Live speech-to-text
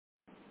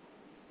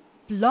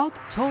Blog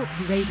Talk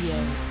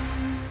Radio.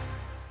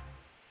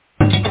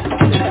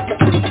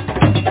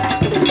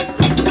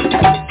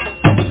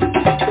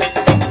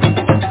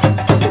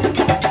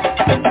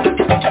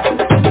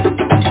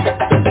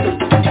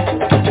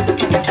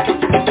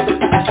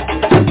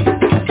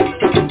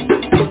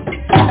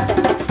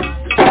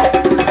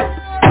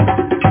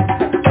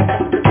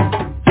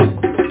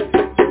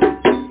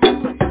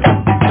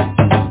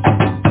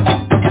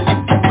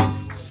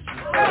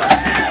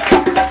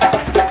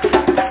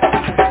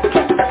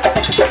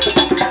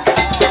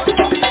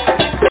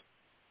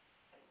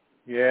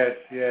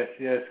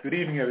 Yes. Good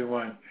evening,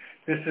 everyone.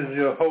 This is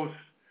your host,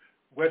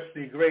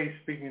 Wesley Gray,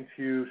 speaking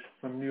to you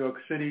from New York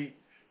City,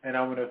 and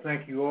I want to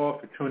thank you all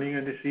for tuning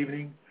in this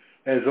evening.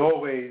 As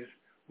always,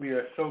 we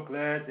are so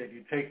glad that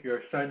you take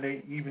your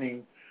Sunday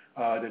evening,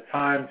 the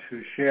time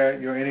to share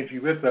your energy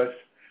with us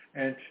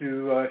and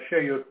to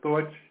share your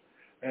thoughts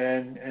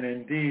and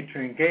indeed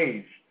to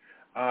engage.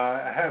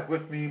 I have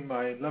with me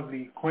my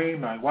lovely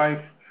queen, my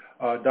wife,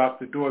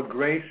 Dr. Dora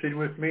Gray, sitting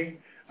with me.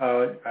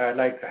 I'd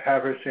like to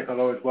have her say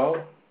hello as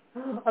well.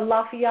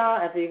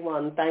 Alafia,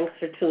 everyone. Thanks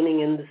for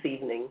tuning in this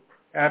evening.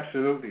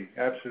 Absolutely.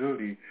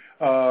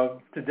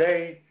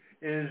 Today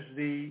is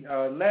the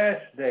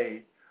last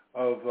day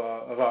of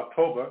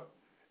October,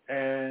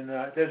 and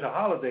there's a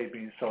holiday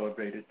being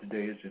celebrated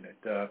today, isn't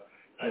it?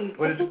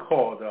 What is it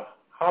called?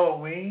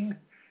 Halloween,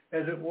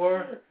 as it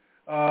were.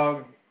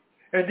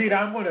 Indeed,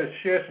 I'm going to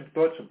share some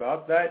thoughts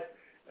about that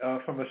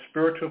from a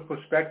spiritual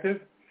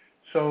perspective,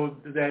 so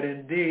that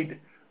indeed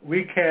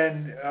we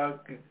can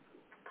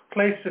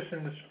place this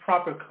in this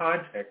proper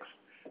context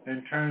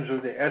in terms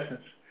of the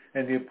essence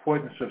and the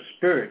importance of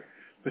spirit,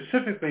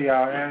 specifically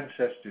our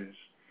ancestors.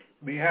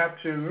 We have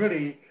to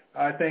really,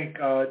 I think,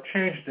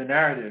 change the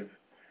narrative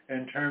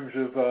in terms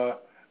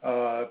of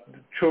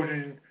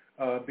children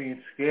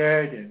being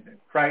scared and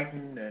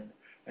frightened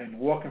and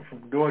walking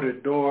from door to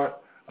door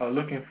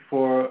looking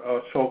for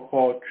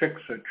so-called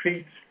tricks or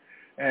treats.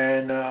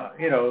 And,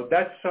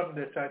 that's something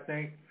that's, I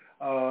think,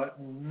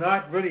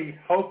 not really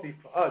healthy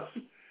for us,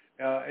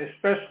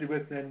 especially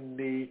within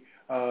the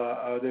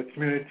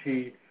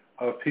community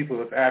of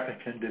people of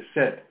African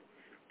descent.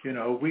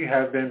 We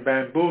have been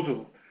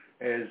bamboozled,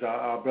 as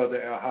our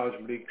brother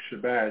El-Haj Malik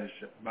Shabazz,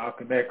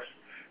 Malcolm X,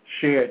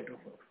 shared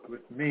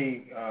with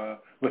me,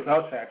 with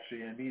us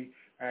actually, and he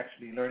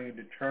actually learning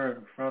the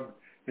term from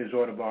his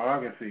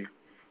autobiography,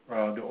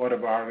 the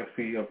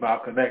autobiography of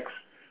Malcolm X,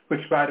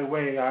 which, by the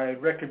way, I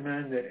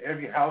recommend that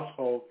every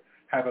household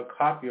have a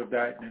copy of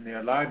that in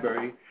their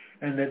library,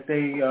 and that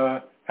they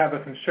have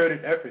a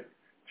concerted effort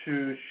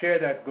to share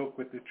that book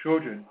with the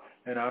children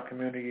in our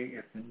community,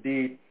 if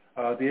indeed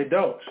the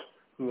adults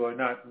who are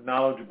not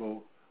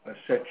knowledgeable of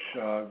such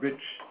rich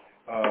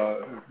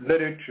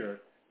literature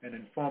and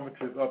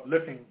informative,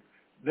 uplifting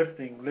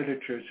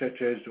literature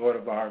such as the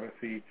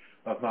autobiography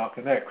of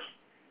Malcolm X.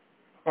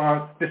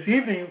 This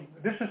evening,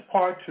 this is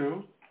part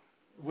 2.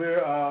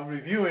 We're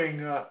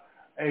reviewing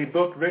a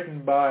book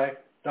written by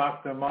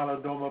Dr.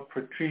 Malidoma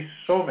Patrice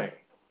Somé.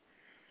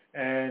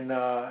 And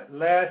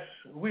last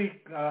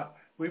week,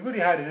 we really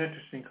had an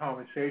interesting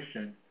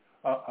conversation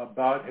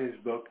about his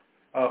book.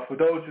 For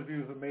those of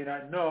you who may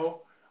not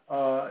know,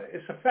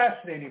 it's a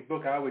fascinating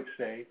book, I would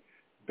say,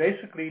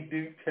 basically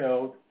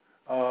detailed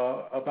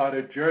about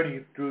a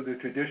journey through the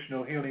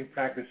traditional healing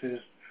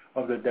practices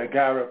of the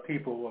Dagara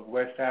people of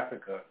West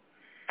Africa.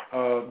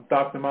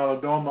 Dr.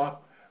 Malidoma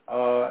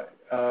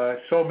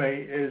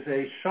Somé is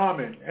a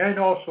shaman and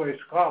also a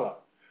scholar.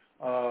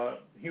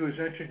 He was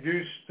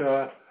introduced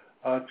to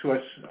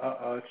us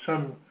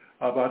some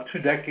about 2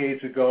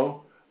 decades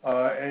ago,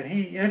 and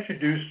he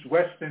introduced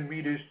Western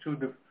readers to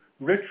the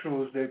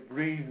rituals that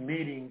breathe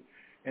meaning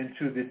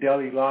into the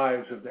daily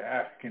lives of the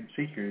African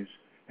seekers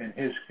in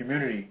his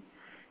community.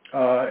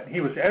 He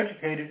was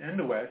educated in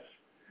the West,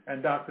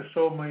 and Dr.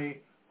 Somé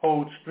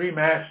holds 3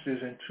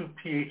 masters and 2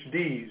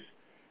 PhDs,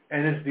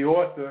 and is the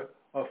author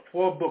of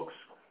 4 books,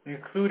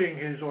 including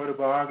his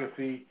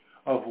autobiography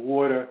of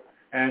Water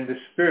and the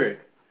Spirit.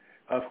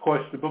 Of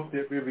course, the book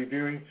that we're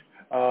reviewing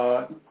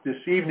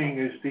this evening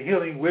is The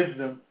Healing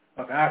Wisdom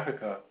of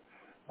Africa.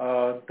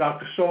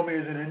 Dr. Somé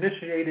is an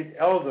initiated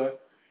elder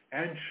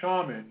and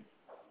shaman,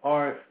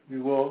 or if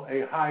you will,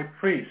 a high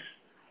priest.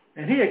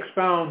 And he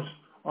expounds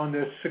on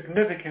the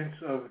significance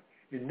of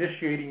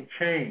initiating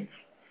change.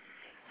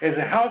 As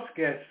a house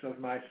guest of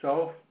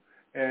myself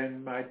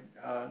and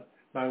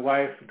my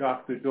wife,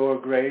 Dr. Dora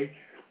Gray,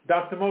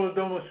 Dr.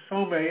 Malidoma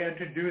Somé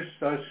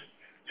introduced us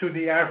to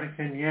the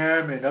African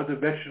yam and other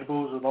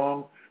vegetables,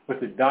 along with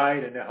the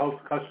diet and the health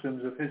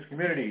customs of his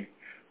community,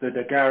 the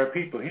Dagara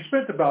people. He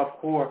spent about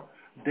 4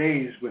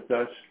 days with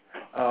us,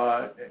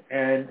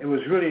 and it was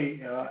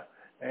really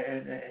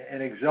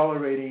an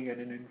exhilarating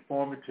and an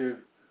informative,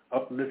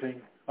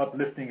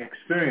 uplifting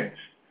experience.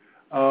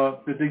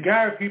 The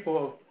Dagara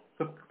people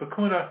of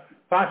Burkina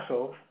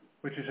Faso,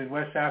 which is in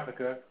West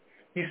Africa,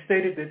 he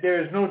stated that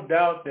there is no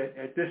doubt that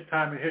at this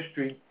time in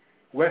history,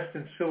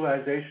 Western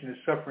civilization is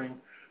suffering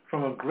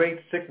from a great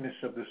sickness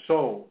of the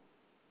soul.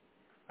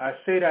 I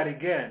say that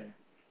again.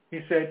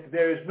 he said,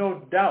 there is no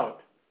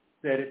doubt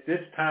that at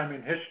this time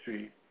in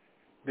history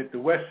that the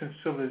Western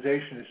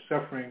civilization is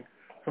suffering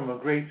from a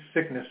great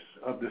sickness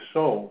of the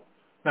soul.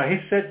 Now, he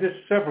said this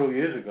several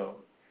years ago.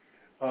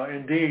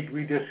 Indeed,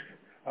 we just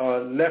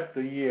left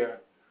the year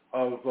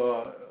of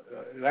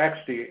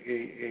actually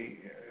a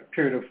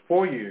period of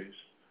 4 years,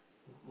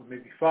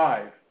 maybe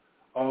 5,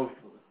 of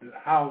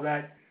how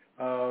that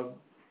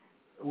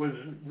was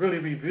really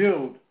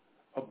revealed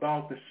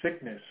about the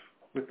sickness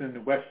within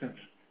the Western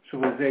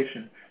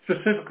civilization,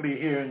 specifically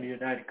here in the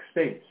United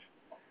States.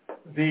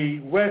 The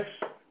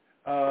West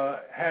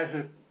has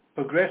a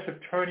progressive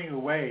turning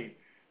away.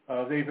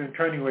 They've been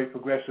turning away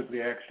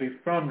progressively, actually,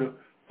 from the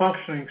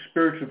functioning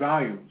spiritual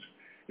values.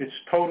 It's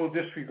total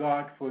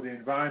disregard for the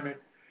environment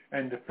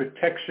and the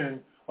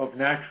protection of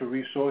natural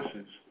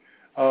resources.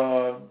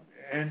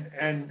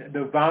 And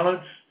the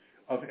violence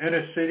of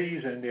inner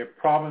cities and their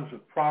problems of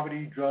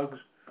poverty, drugs,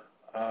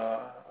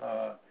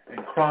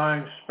 and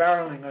crime,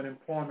 spiraling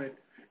unemployment,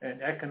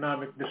 and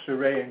economic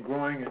disarray, and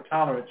growing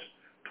intolerance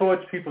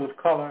towards people of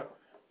color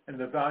and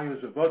the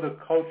values of other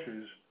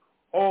cultures,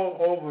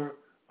 all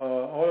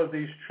of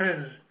these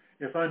trends,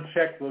 if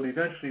unchecked, will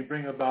eventually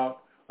bring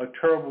about a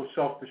terrible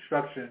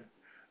self-destruction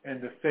in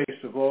the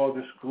face of all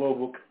this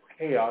global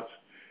chaos.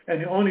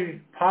 And the only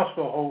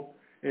possible hope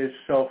is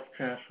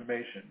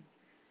self-transformation.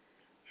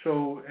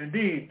 So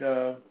indeed,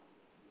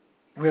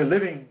 we're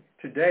living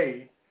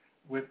today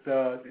with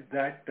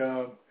that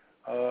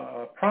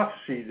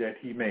prophecy that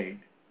he made,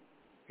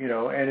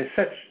 and it's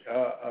such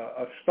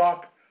a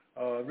stark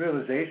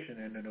realization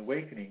and an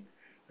awakening.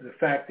 The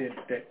fact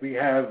that we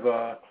have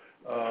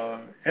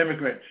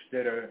immigrants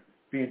that are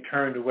being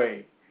turned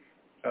away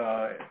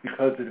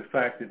because of the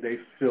fact that they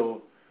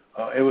feel,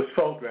 it was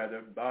felt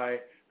rather by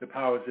the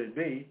powers that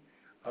be,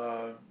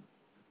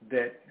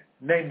 that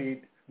they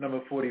need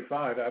number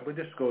 45. I would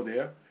just go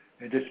there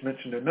and just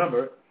mention the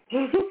number,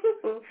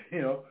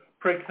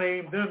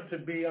 proclaim them to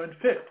be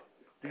unfit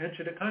to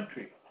enter the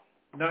country,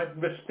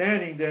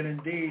 notwithstanding that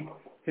indeed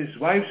his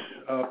wife's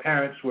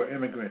parents were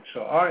immigrants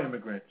or are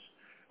immigrants.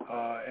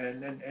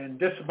 And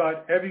just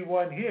about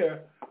everyone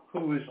here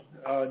who is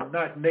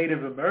not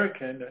Native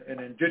American, an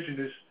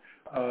indigenous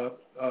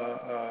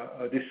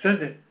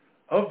descendant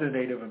of the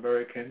Native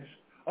Americans,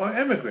 are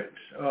immigrants,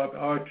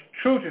 are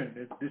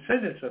children,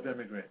 descendants of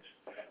immigrants.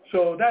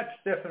 So that's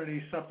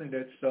definitely something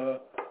that's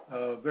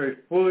very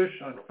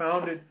foolish,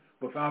 unfounded,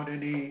 without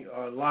any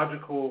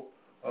logical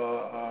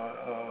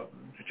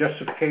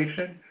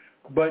justification.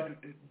 But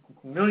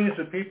millions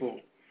of people,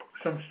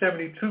 some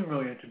 72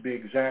 million to be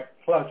exact,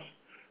 plus,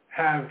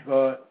 have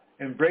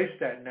embraced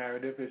that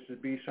narrative as to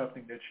be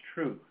something that's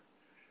true.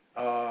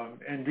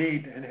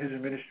 Indeed, in his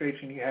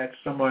administration, he had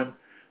someone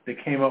that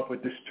came up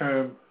with this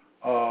term,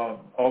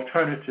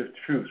 alternative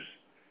truths.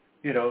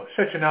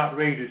 Such an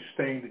outrageous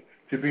thing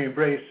to be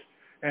embraced.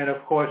 And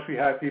of course, we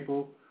have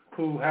people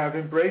who have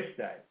embraced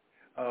that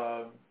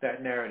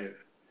narrative.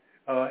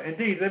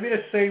 Indeed, let me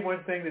just say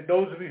one thing that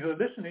those of you who are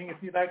listening,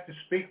 if you'd like to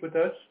speak with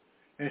us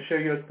and share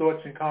your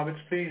thoughts and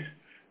comments, please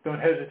don't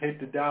hesitate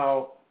to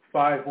dial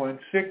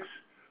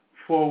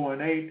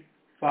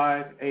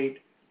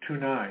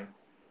 516-418-5829.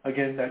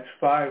 Again, that's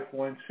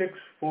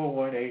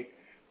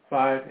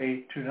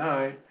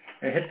 516-418-5829.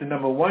 And hit the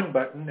number 1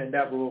 button, and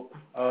that will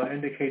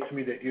indicate to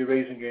me that you're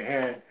raising your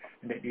hand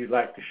and that you'd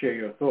like to share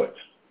your thoughts.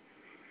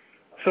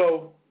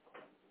 So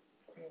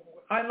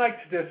I'd like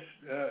to just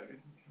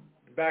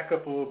back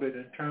up a little bit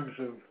in terms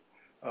of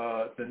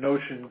the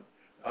notion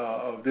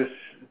of this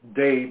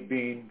day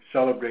being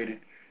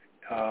celebrated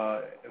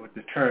with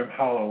the term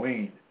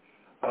Halloween.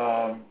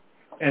 And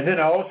then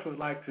I also would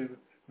like to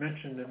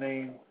mention the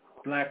name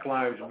Black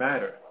Lives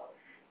Matter,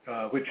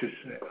 which is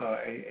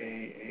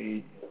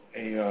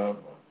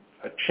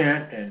a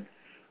chant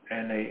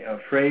and a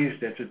phrase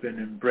that has been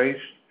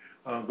embraced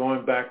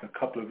going back a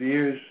couple of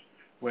years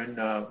when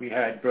we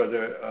had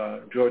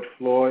Brother George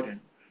Floyd and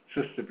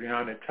Sister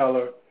Breonna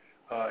Taylor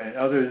and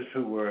others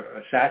who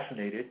were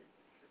assassinated.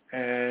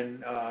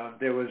 And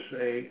there was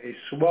a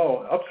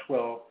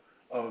upswell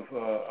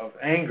of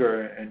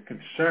anger and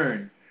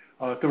concern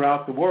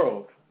throughout the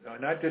world,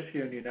 not just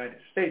here in the United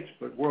States,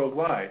 but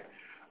worldwide,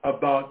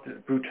 about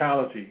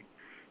brutality.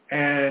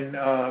 And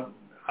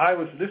I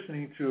was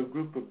listening to a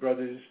group of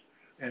brothers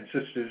and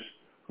sisters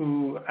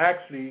who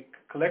actually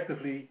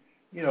collectively,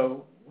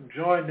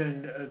 joined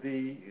in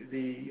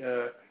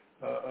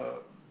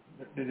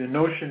the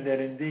notion that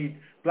indeed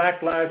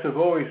Black lives have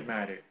always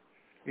mattered.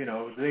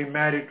 They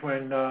mattered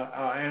when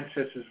our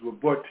ancestors were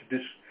brought to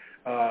this,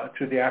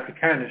 to the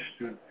Africanus,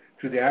 to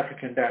the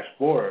African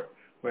diaspora,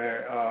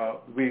 where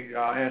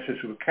our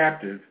ancestors were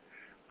captive,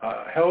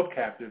 held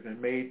captive,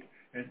 and made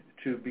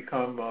to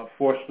become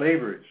forced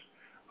laborers.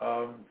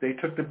 They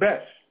took the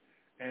best,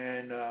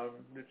 and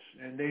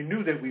they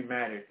knew that we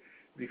mattered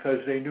because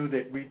they knew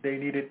that they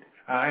needed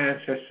our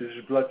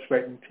ancestors' blood,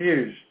 sweat, and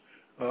tears,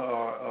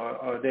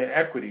 or their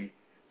equity,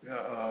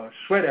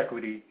 sweat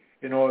equity,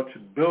 in order to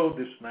build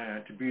this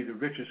land to be the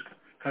richest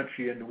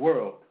country in the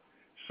world.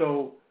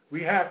 So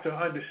we have to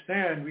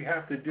understand, we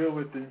have to deal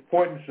with the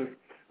importance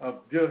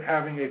of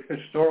having a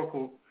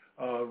historical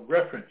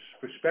reference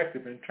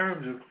perspective in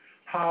terms of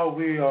how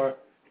we are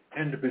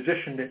in the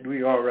position that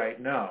we are right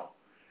now.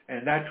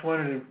 And that's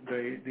one of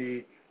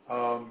the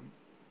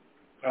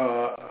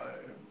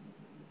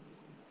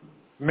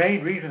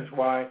main reasons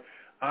why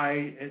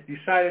I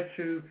decided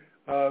to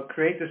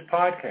create this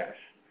podcast,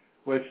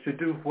 was to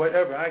do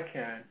whatever I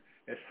can,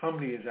 as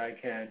humbly as I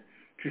can,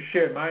 to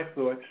share my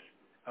thoughts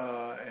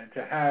and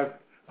to have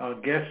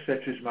guests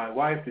such as my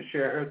wife to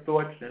share her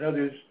thoughts, and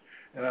others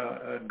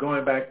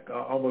going back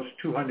almost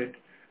 200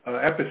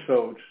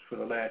 episodes for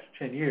the last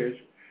 10 years,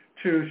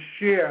 to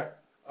share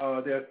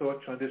their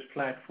thoughts on this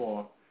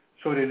platform,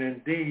 so that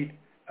indeed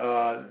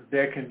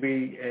there can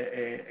be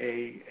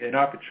an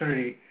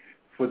opportunity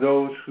for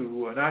those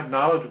who are not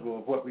knowledgeable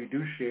of what we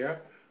do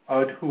share,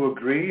 who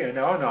agree and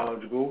are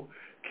knowledgeable,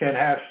 can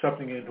have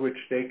something in which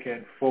they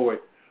can forward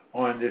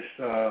on this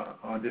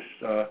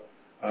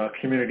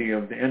community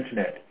of the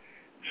internet.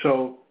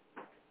 So,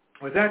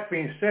 with that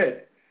being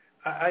said,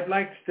 I'd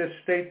like to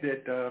just state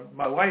that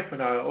my wife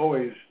and I are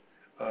always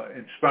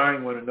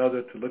inspiring one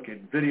another to look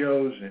at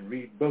videos and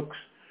read books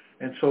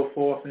and so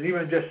forth. And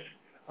even just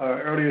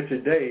earlier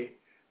today,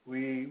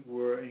 we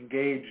were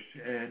engaged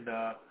in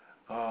a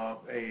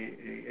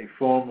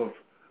form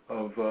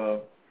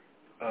of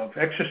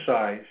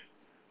exercise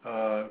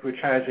which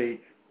has a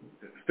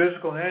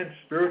physical and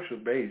spiritual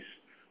base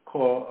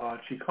called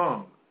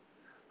Qigong.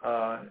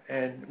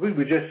 And we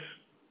were just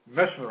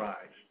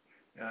mesmerized.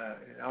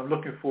 I'm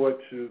looking forward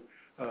to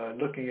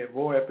looking at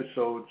more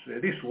episodes,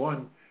 at least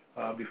one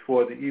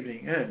before the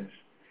evening ends.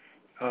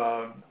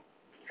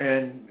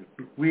 And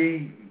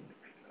we,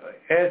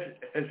 as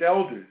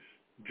elders,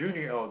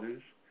 junior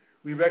elders,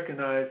 we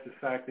recognize the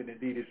fact that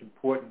indeed it's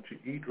important to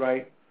eat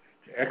right,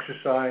 to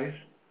exercise,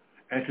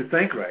 and to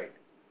think right.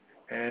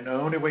 And the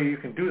only way you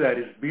can do that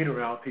is being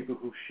around people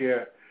who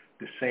share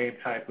the same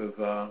type of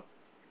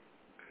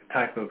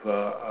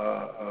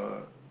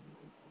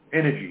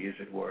energy, as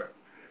it were.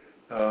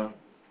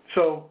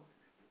 So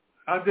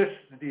I'm just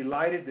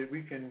delighted that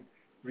we can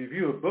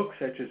review a book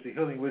such as The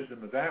Healing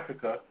Wisdom of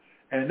Africa,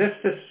 and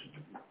let's just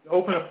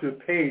open up to a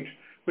page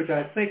which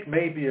I think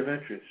may be of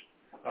interest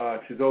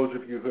to those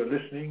of you who are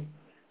listening,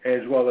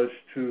 as well as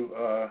to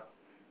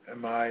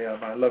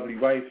my lovely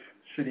wife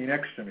sitting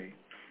next to me.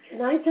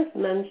 Can I just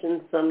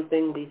mention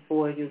something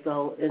before you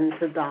go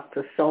into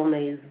Dr.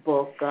 Some's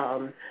book?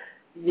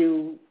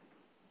 You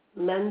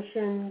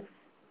mentioned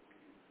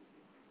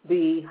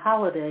the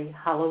holiday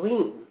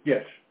Halloween.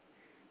 Yes.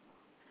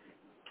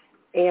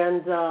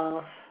 And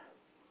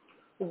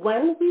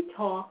when we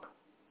talk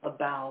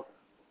about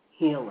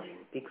healing,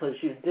 because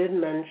you did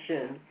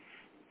mention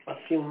a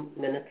few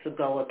minutes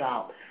ago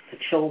about the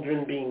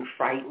children being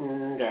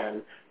frightened,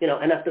 and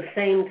and at the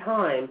same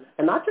time,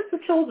 and not just the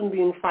children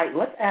being frightened,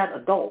 let's add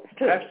adults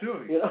too.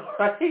 Absolutely.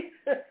 Right?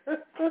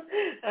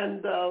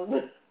 And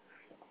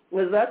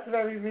well, that's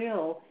very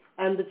real.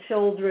 And the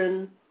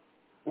children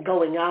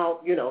going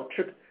out,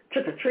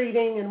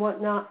 trick-or-treating and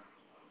whatnot.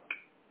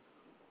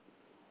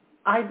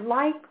 I'd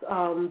like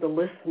the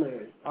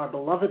listeners, our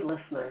beloved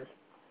listeners,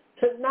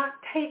 to not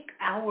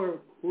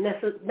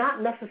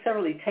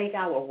necessarily take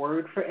our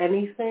word for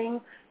anything.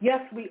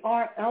 Yes, we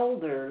are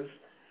elders,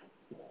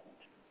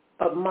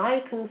 but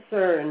my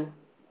concern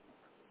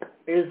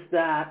is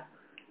that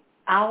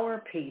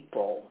our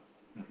people,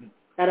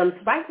 and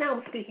right now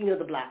I'm speaking of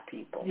the black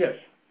people. Yes.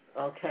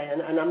 Okay,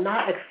 and I'm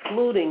not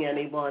excluding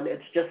anyone.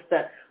 It's just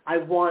that I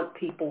want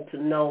people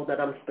to know that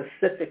I'm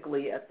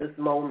specifically at this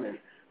moment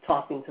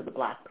talking to the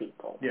black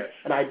people. Yes.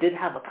 And I did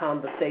have a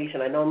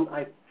conversation. I know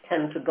I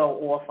tend to go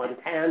off on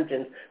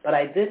tangents, but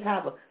I did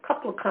have a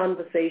couple of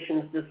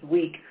conversations this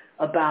week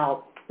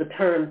about the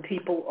term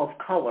people of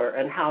color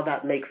and how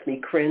that makes me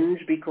cringe,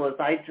 because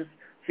I just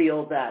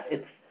feel that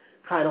it's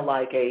kind of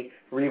like a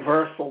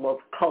reversal of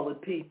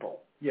colored people.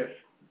 Yes.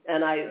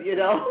 And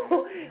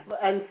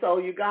and so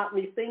you got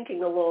me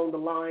thinking along the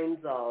lines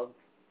of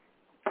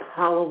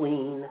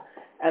Halloween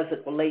as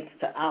it relates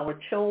to our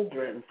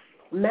children.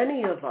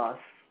 Many of us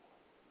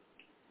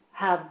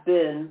have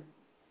been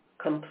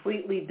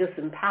completely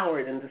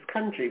disempowered in this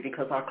country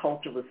because our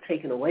culture was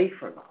taken away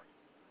from us.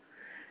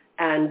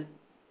 And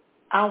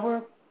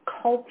our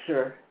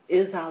culture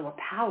is our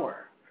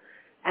power.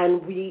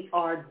 And we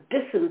are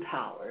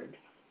disempowered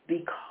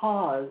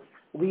because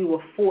we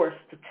were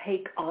forced to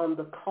take on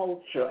the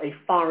culture, a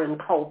foreign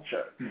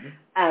culture,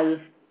 as,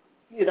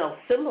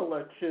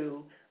 similar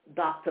to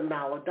Dr.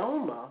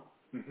 Malidoma,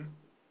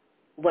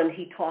 when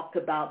he talked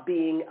about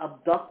being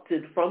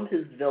abducted from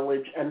his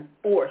village and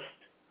forced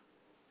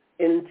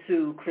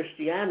into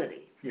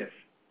Christianity. Yes.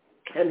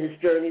 And his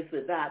journeys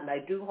with that. And I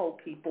do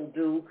hope people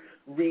do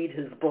read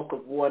his book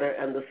of Water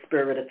and the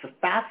Spirit. It's a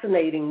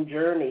fascinating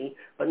journey,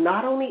 but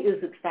not only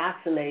is it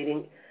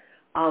fascinating,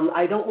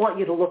 I don't want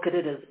you to look at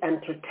it as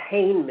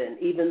entertainment,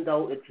 even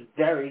though it's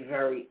very,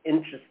 very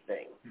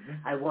interesting.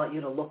 I want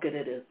you to look at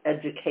it as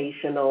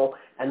educational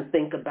and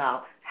think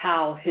about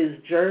how his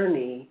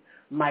journey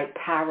might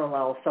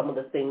parallel some of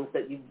the things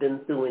that you've been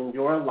through in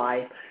your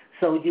life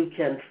so you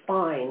can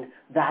find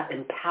that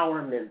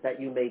empowerment that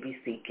you may be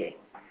seeking.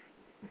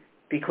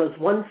 Because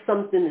once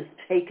something is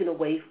taken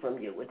away from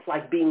you, it's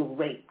like being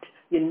raped.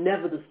 You're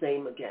never the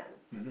same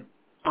again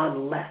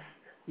unless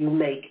you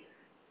make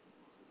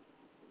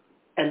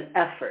an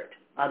effort,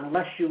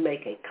 unless you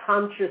make a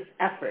conscious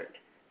effort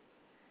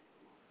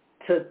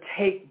to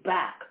take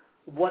back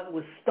what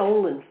was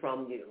stolen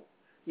from you.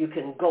 You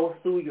can go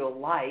through your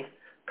life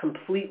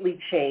completely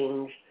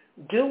changed,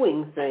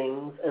 doing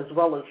things as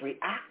well as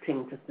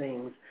reacting to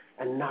things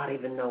and not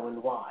even knowing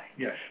why.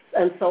 Yes.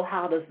 And so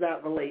how does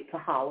that relate to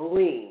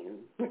Halloween?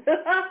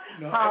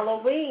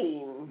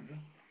 Halloween.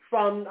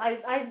 From,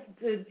 I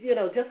did,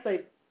 just a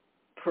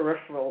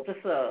peripheral,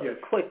 just a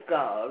quick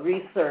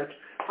research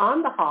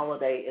on the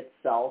holiday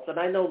itself. And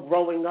I know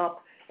growing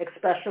up,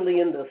 especially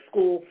in the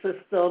school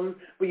system,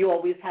 where you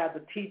always had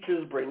the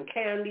teachers bring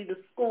candy to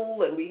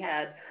school, and we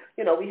had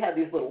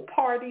these little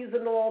parties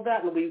and all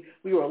that, and we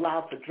were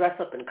allowed to dress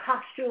up in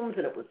costumes,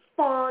 and it was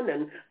fun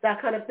and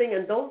that kind of thing.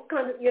 And those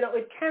kind of,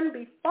 it can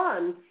be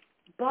fun,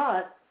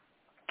 but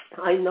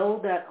I know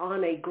that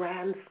on a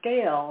grand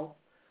scale,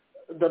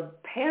 the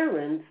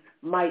parents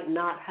might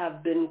not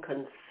have been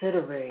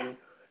considering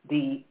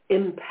the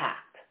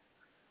impact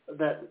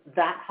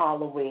that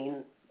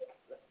Halloween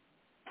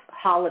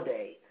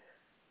holiday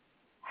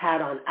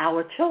had on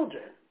our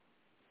children.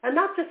 And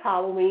not just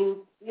Halloween,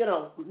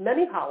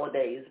 many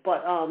holidays,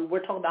 but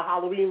we're talking about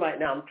Halloween right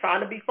now. I'm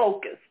trying to be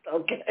focused,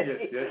 okay?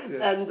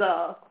 Yes. And,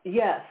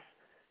 yes.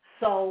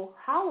 So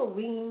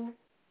Halloween,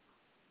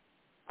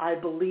 I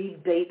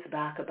believe, dates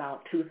back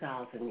about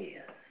 2,000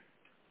 years.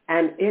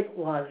 And it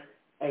was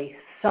a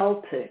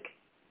Celtic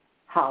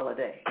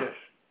holiday. Yes.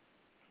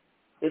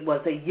 It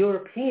was a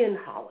European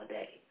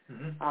holiday.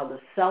 The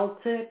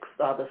Celtics,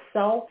 the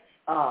Celts,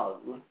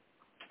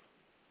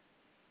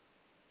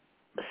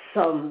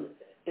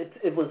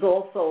 it was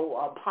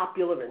also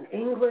popular in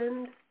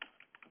England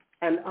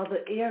and other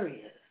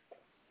areas.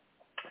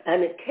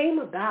 And it came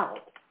about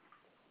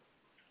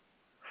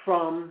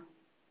from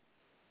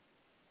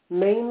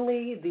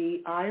mainly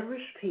the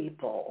Irish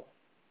people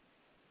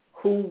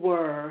who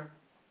were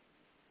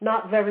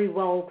not very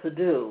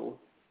well-to-do,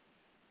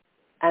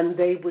 and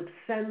they would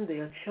send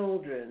their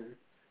children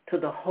to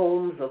the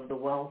homes of the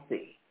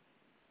wealthy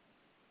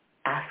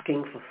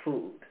asking for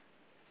food.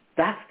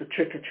 That's the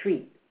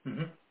trick-or-treat.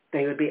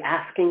 They would be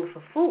asking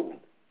for food,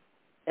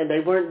 and they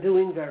weren't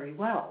doing very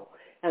well.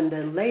 And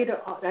then later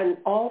on, and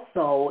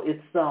also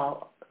it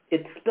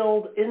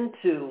spilled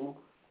into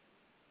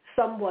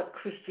somewhat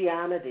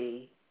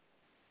Christianity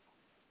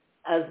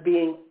as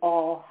being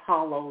All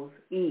Hallows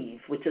Eve,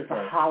 which is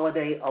a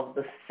holiday of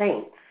the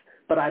saints.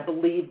 But I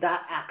believe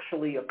that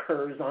actually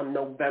occurs on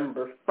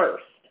November 1st.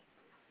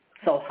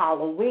 So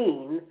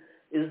Halloween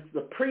is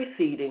the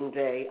preceding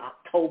day,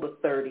 October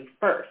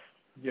 31st.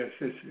 Yes,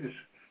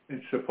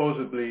 it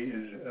supposedly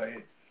is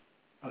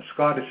a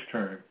Scottish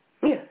term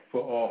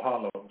for All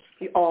Hallows.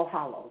 All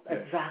Hallows, yes.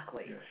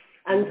 Exactly. Yes.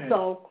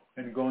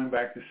 And going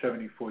back to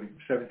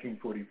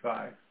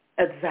 1745.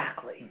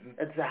 Exactly.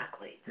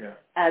 Yeah.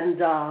 And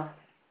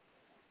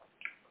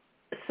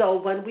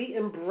so when we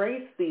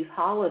embrace these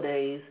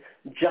holidays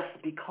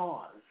just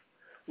because,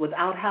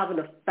 without having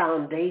a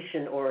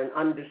foundation or an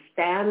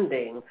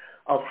understanding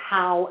of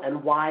how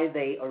and why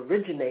they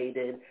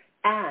originated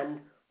and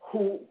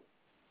who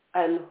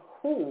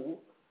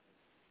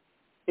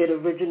it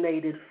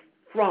originated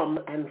from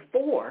and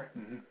for,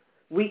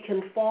 we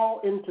can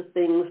fall into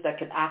things that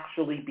can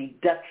actually be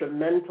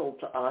detrimental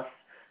to us,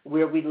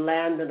 where we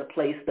land in a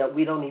place that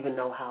we don't even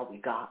know how we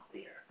got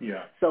there.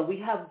 Yeah. So we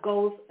have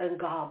ghosts and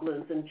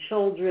goblins and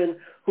children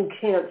who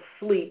can't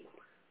sleep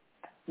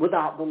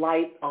without the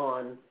light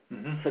on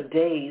for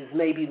days,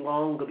 maybe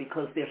longer,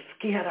 because they're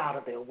scared out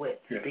of their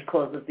wits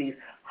because of these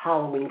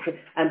Halloween.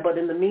 But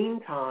in the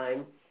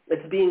meantime,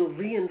 it's being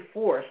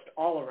reinforced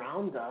all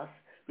around us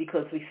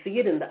because we see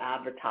it in the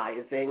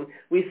advertising.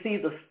 We see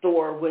the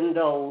store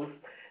windows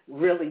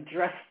really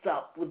dressed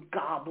up with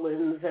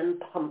goblins and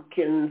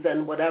pumpkins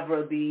and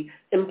whatever the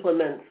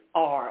implements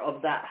are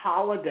of that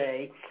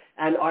holiday,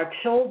 and our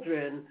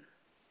children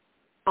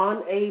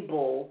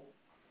unable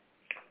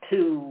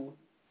to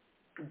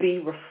be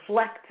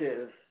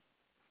reflective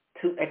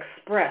to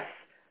express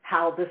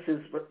how this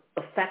is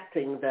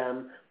affecting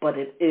them, but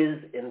it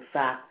is, in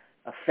fact,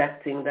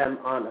 affecting them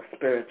on a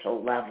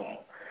spiritual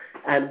level.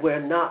 And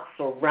we're not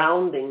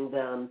surrounding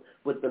them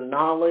with the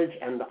knowledge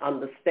and the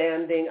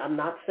understanding. I'm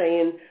not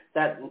saying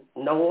that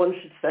no one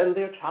should send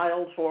their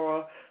child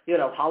for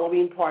a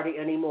Halloween party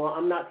anymore.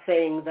 I'm not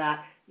saying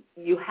that.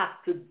 You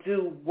have to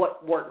do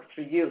what works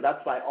for you.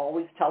 That's why I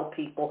always tell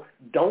people,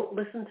 don't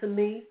listen to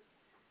me.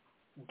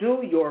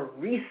 Do your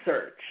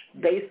research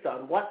based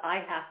on what I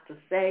have to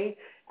say,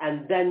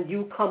 and then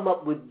you come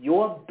up with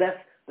your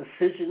best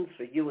decisions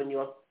for you and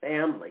your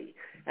family.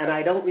 And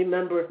I don't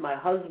remember if my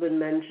husband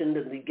mentioned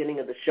at the beginning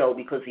of the show,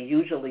 because he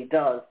usually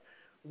does,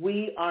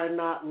 we are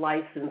not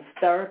licensed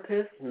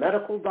therapists,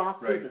 medical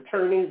doctors,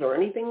 attorneys, or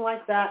anything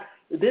like that.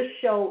 This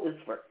show is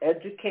for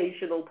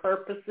educational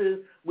purposes.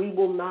 We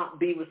will not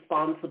be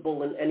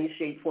responsible in any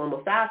shape, form,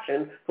 or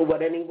fashion for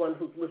what anyone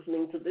who's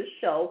listening to this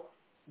show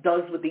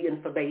does with the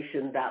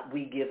information that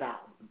we give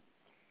out.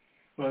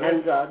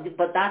 Well,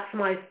 but that's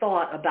my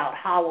thought about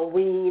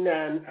Halloween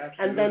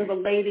and then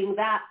relating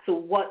that to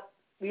what,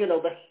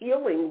 the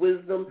healing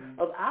wisdom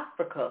of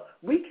Africa.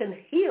 We can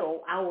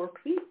heal our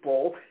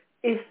people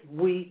if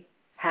we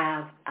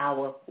have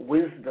our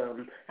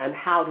wisdom. And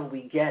how do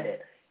we get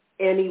it?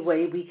 Any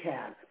way we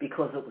can,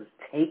 because it was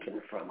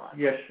taken from us.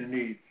 Yes,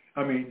 indeed.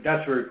 I mean,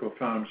 that's very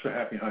profound. I'm so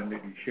happy, hon,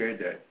 that you shared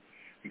that,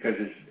 because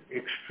it's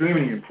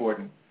extremely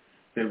important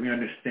that we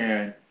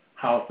understand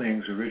how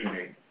things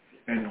originate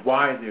and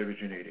why they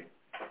originated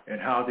and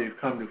how they've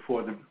come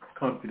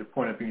to the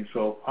point of being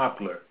so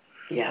popular.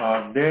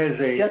 Yeah.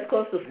 Just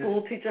because the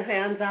school teacher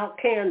hands out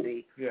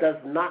candy does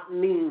not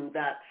mean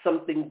that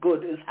something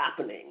good is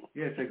happening.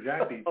 Yes,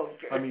 exactly.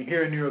 Okay. I mean,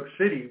 here in New York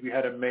City, we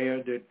had a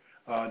mayor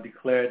that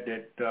declared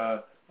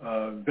that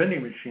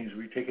vending machines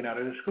would be taken out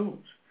of the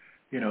schools,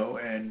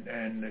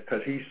 and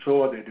because he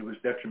saw that it was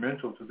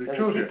detrimental to the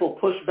children. People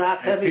pushed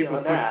back heavy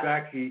on that. People pushed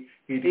back. He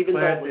even though it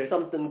declared was that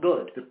something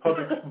good. The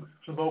public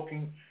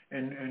smoking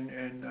in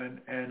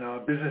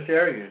business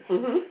areas,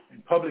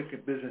 in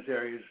public business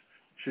areas,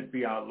 should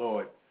be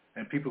outlawed.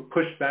 And people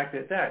pushed back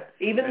at that.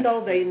 Even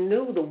though they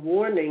knew the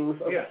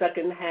warnings of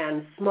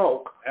secondhand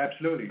smoke,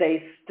 absolutely,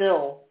 they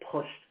still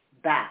pushed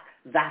back.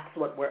 That's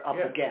what we're up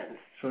against.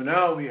 So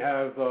now we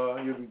have,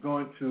 you're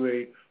going to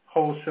a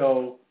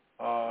wholesale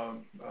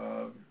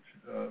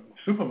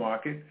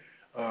supermarket,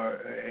 or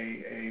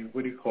a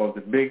what do you call it,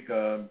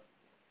 the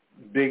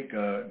big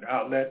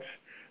outlets.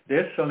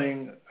 They're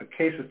selling a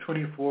case of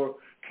 24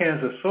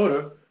 cans of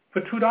soda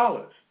for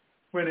 $2,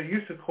 when it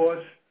used to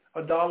cost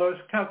 $1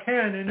 a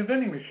can in the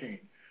vending machine.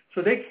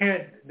 So they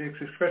can't, the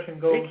expression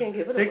goes,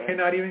 they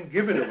cannot even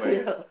give it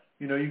away.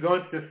 You go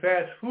into the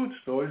fast food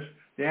stores,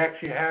 they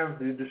actually have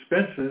the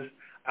dispensers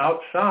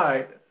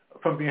outside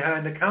from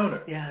behind the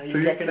counter. Yeah, so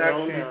you can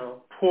actually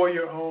pour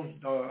your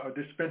own, or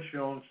dispense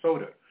your own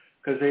soda,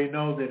 because they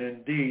know that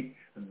indeed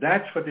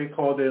that's what they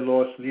call their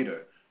lost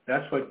leader.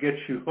 That's what gets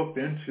you hooked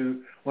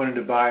into wanting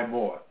to buy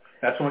more.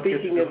 That's what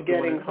Speaking of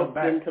getting hooked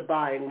into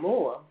buying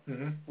more,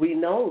 we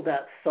know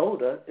that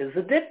soda is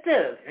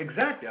addictive.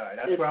 Exactly.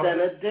 That's it's where an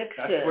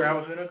addiction. That's where I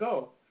was going to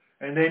go.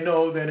 And they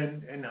know that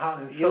in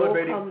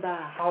celebrating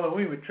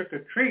Halloween with trick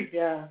or treat,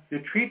 the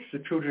treats the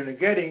children are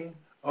getting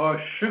are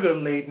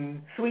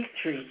sugar-laden sweet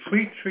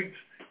treats,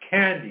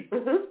 candy,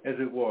 as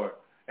it were.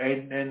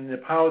 And the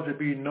powers that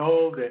be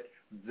know that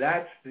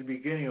that's the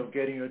beginning of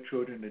getting your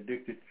children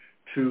addicted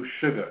to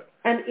sugar.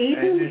 And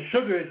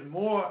sugar is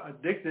more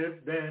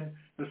addictive than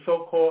the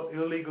so-called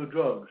illegal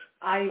drugs.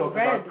 I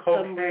read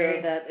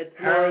somewhere that it's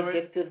heroin, more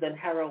addictive than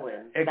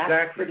heroin. Exactly.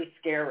 That's pretty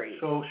scary,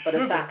 but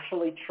sugar, it's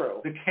actually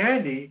true. The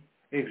candy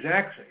is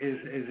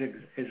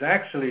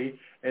actually,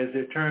 as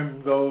the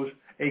term goes,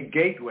 a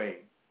gateway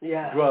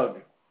drug.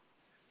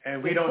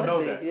 And we don't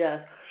know that.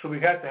 Yes. So we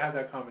have to have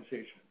that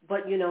conversation.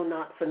 But,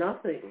 not for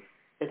nothing.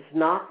 It's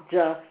not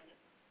just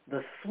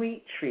the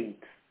sweet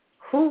treats.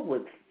 Who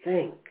would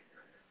think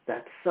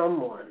that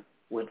someone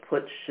would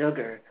put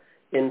sugar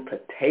in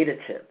potato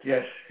chips?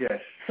 Yes.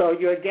 So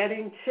you're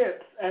getting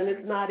chips, and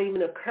it's not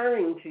even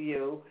occurring to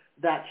you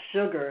that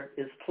sugar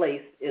is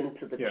placed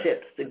into the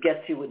chips to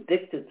get you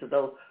addicted to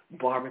those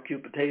barbecue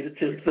potato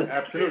chips.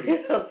 Absolutely.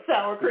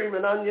 Sour cream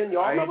and onion.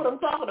 Y'all know what I'm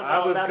talking about.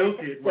 I was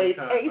guilty at one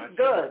time. They taste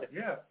good.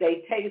 Yeah.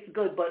 They taste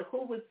good, but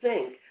who would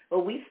think?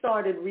 Well, we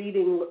started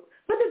reading.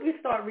 When did we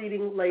start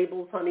reading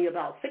labels, honey?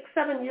 About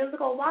 6-7 years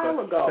ago, a while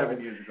ago. 7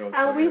 years ago.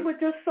 And we were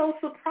just so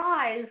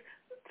surprised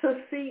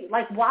to see,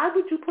 why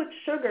would you put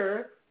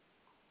sugar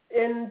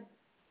in,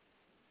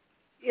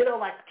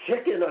 like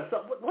chicken or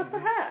something? What the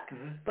heck?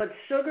 But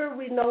sugar,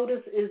 we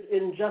notice, is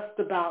in just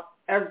about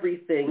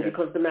everything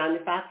because the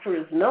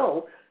manufacturers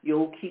know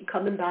you'll keep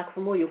coming back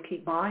for more. You'll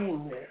keep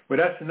buying it. Well,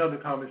 that's another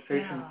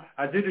conversation. Yeah.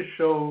 I did a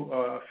show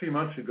a few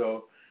months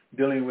ago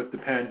dealing with the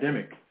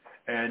pandemic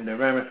and the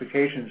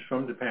ramifications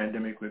from the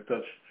pandemic with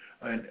us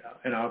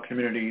in our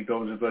community,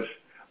 those of us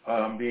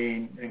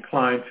being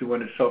inclined to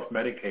want to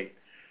self-medicate.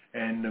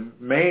 And the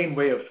main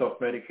way of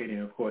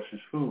self-medicating, of course, is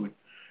food.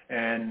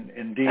 And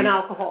indeed, and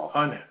alcohol.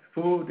 On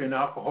food and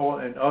alcohol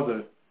and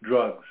other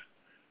drugs,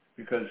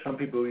 because some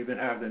people even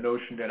have the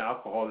notion that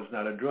alcohol is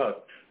not a drug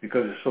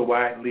because it's so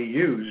widely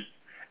used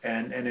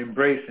and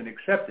embraced and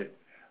accepted.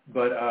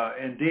 But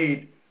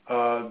indeed,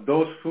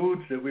 those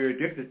foods that we're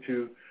addicted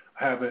to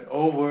have an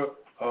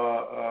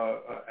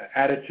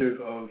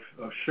additive of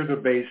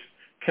sugar-based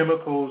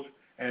chemicals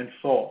and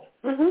salt.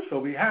 So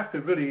we have to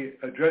really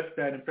address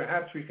that, and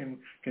perhaps we can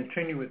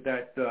continue with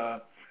that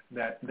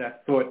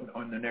thought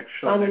on the next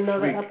show. On next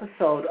another week.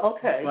 episode,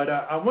 okay. But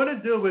I want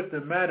to deal with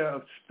the matter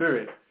of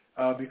spirit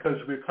because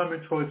we're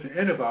coming towards the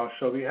end of our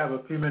show. We have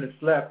a few minutes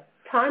left.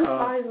 Time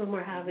flies when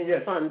we're having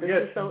fun. This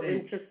is so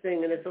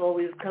interesting, and it's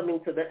always coming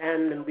to the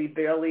end, and we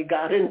barely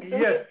got into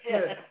it.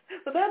 Yes.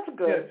 But that's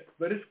good. Yes,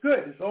 but it's good.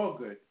 It's all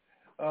good.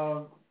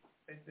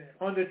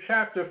 on the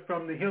chapter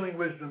from the Healing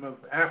Wisdom of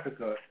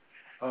Africa,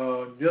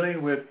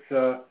 dealing with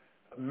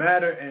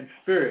matter and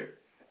spirit,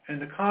 and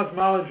the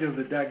cosmology of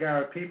the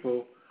Dagara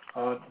people,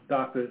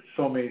 Dr.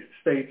 Some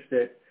states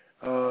that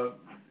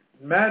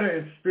matter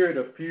and spirit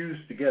are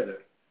fused together.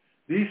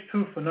 These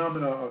two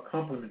phenomena are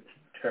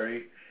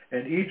complementary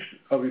and each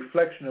a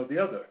reflection of the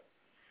other.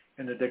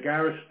 In the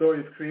Dagara story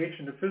of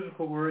creation, the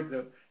physical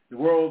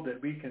world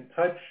that we can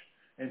touch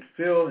and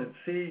feel and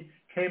see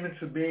came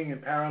into being in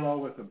parallel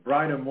with a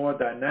brighter, more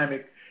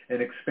dynamic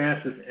and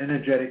expansive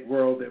energetic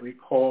world that we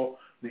call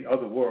the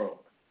other world,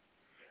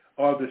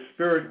 or the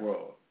spirit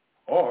world,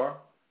 or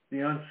the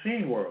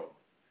unseen world.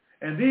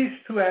 And these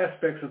two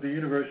aspects of the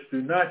universe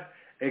do not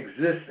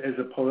exist as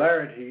a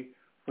polarity,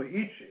 for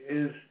each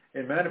is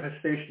a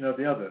manifestation of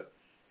the other,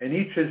 and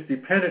each is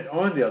dependent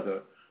on the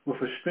other,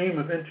 with a stream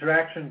of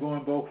interaction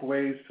going both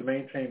ways to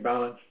maintain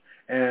balance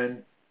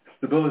and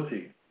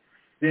stability.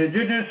 The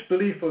indigenous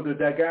belief of the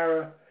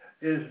Dagara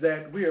is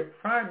that we are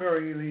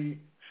primarily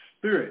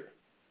spirit.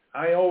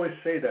 I always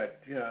say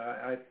that.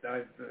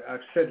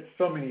 I've said it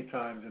so many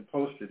times and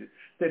posted it,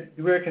 that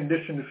we're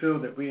conditioned to feel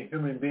that we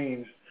human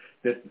beings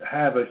that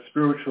have a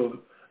spiritual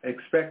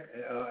experience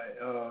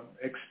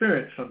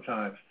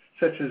sometimes,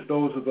 such as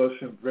those of us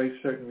who embrace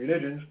certain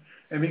religions,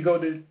 and we go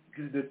to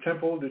the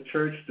temple, the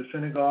church, the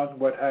synagogue,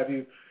 what have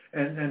you,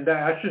 and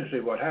that, I shouldn't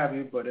say what have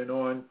you, but an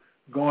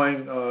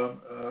ongoing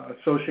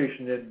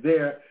association that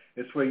there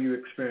is where you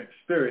experience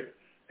spirit.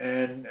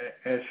 And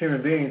as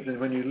human beings, and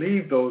when you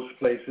leave those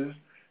places,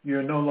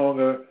 you're no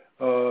longer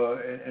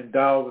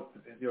endowed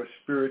with your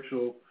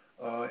spiritual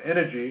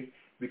energy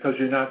because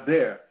you're not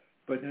there.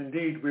 But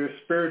indeed, we're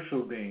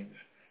spiritual beings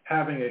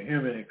having a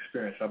human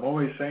experience. I'm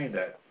always saying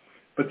that.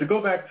 But to go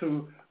back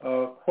to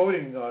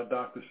quoting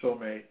Dr.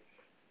 Some,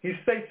 he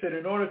states that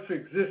in order to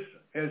exist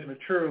as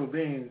material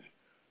beings,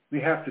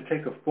 we have to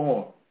take a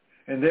form.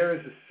 And there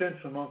is a sense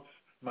amongst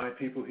my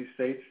people, he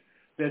states,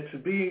 that to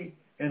be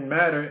in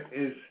matter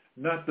is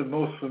not the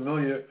most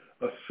familiar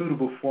or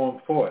suitable form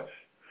for us.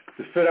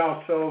 To fit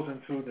ourselves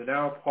into the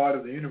narrow part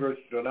of the universe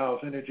that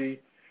allows energy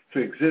to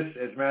exist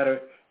as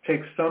matter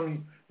takes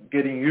some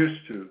getting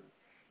used to.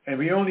 And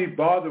we only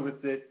bother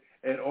with it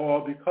at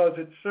all because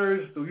it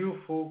serves the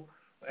useful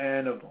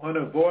and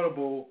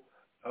unavoidable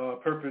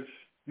purpose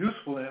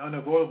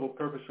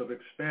of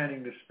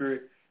expanding the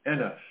spirit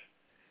in us.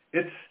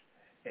 It's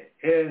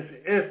as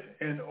if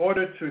in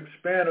order to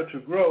expand or to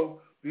grow,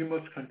 we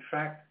must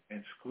contract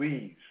and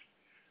squeeze.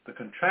 The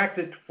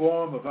contracted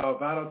form of our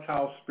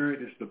volatile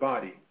spirit is the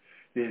body.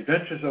 The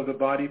adventures of the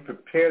body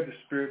prepare the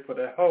spirit for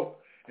the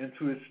help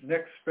into its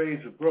next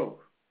phase of growth.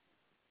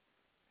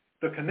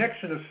 The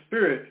connection of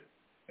spirit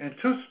and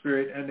to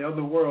spirit and the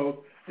other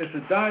world is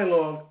a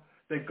dialogue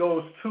that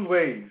goes two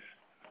ways.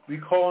 We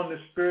call on the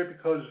spirit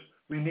because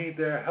we need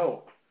their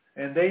help,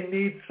 and they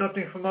need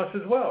something from us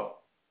as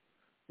well.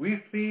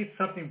 We feed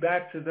something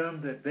back to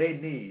them that they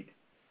need.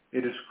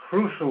 It is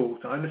crucial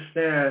to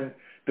understand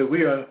that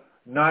we are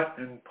not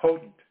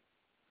impotent.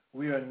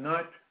 We are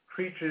not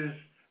creatures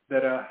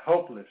that are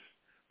helpless,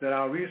 that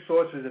our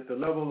resources at the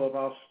level of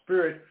our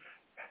spirit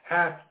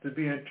have to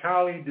be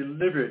entirely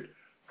delivered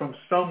from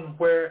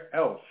somewhere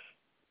else.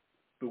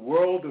 The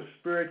world of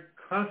spirit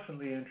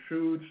constantly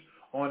intrudes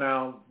on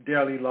our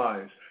daily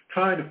lives,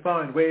 trying to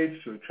find ways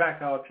to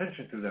attract our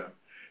attention to them,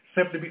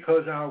 simply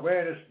because our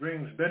awareness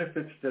brings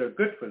benefits that are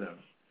good for them.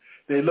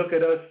 They look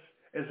at us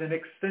as an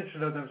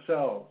extension of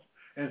themselves.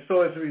 And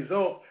so as a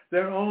result,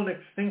 their own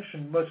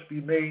extinction must be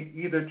made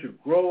either to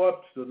grow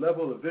up to the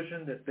level of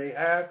vision that they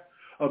have,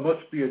 or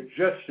must be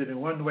adjusted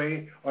in one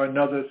way or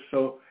another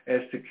so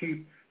as to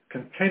keep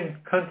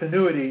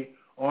continuity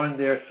on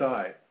their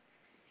side.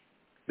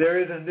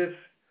 There is in this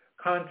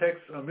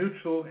context a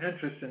mutual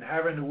interest in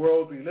having the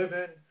world we live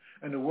in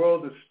and the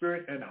world of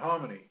spirit and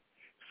harmony,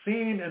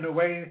 seen in a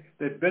way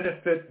that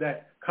benefit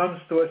that comes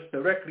to us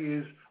directly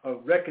is a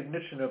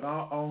recognition of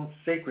our own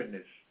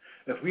sacredness.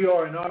 If we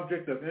are an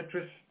object of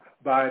interest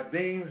by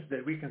beings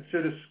that we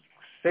consider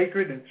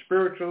sacred and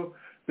spiritual,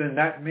 then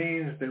that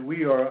means that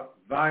we are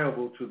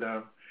valuable to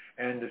them,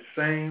 and the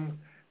same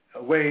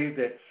way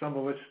that some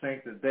of us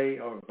think that they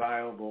are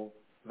valuable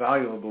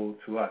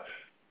to us.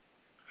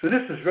 So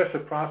this is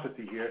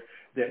reciprocity here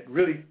that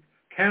really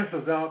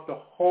cancels out the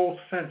whole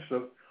sense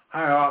of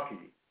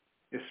hierarchy.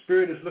 If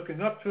spirit is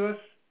looking up to us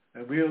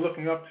and we are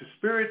looking up to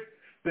spirit,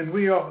 then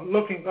we are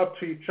looking up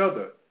to each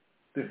other.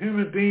 The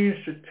human beings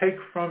should take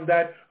from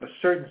that a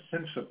certain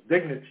sense of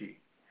dignity.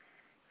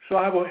 So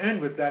I will end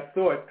with that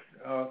thought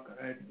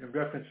in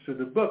reference to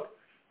the book,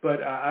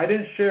 but I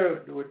didn't share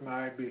it with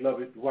my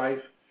beloved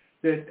wife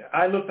that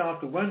I looked out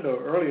the window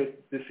earlier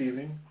this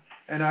evening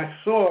and I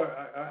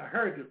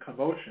heard the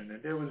commotion,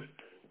 and there was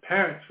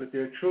parents with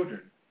their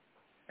children.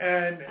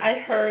 And I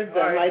heard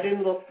them. I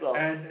didn't look though.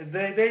 And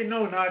they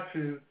know not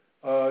to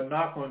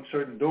knock on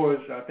certain doors.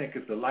 I think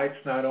if the light's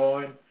not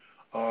on,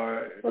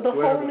 or well, the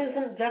whatever. home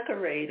isn't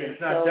decorated,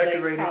 it's not so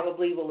decorated. They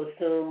probably will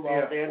assume,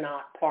 well, they're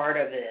not part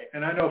of it.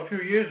 And I know a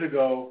few years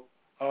ago,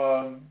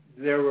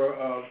 there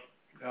were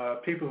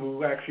people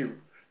who actually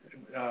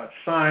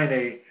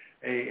sign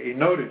a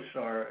notice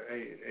or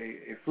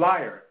a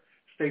flyer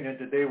stating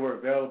that they were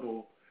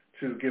available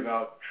to give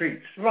out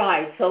treats.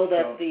 Right, so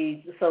that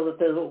the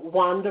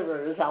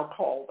wanderers, I'll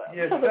call them,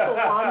 yes. so that the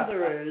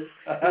wanderers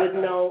would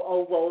know,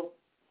 oh well,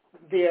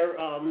 they're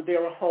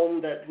a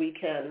home that we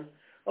can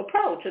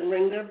approach and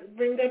ring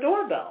their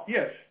doorbell.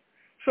 Yes.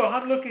 So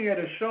I'm looking at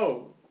a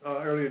show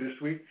earlier this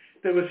week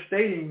that was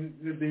stating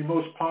the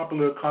most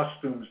popular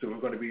costumes that were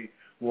going to be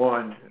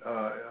worn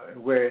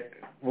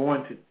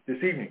this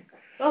evening.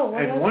 Oh,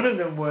 and one of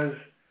them was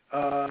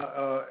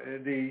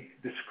the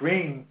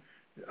Scream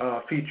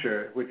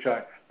feature, which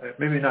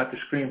maybe not the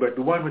Scream, but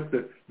the one with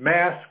the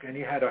mask, and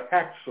he had a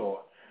hacksaw.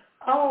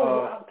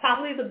 Oh,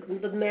 probably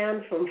the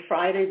man from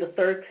Friday the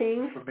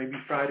 13th. Or maybe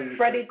Friday the 13th.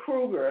 Freddy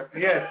Krueger.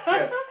 Yes,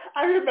 yes.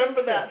 I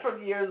remember that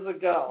from years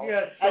ago.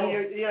 Yes. So,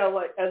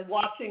 and and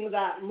watching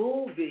that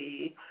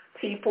movie,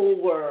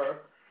 people were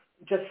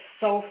just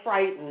so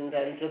frightened,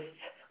 and just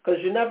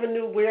because you never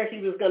knew where he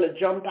was going to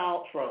jump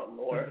out from,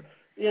 or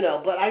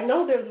But I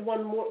know there's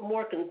one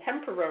more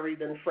contemporary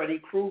than Freddy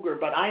Krueger,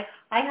 but I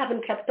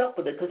haven't kept up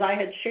with it because I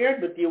had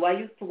shared with you I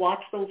used to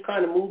watch those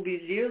kind of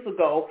movies years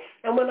ago,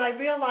 and when I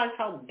realized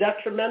how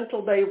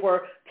detrimental they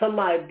were to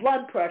my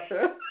blood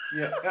pressure,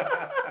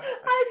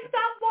 I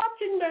stopped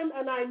watching them,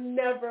 and I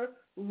never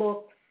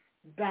looked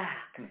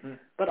back. Mm-hmm.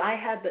 But I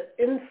had the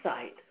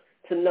insight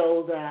to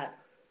know that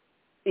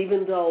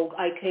even though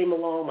I came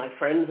along, my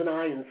friends and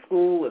I in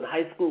school, in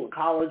high school, and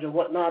college, and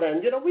whatnot,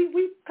 and,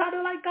 we kind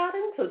of like got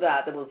into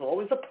that. There was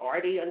always a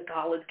party on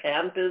college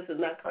campus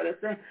and that kind of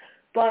thing.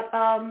 But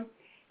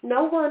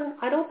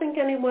I don't think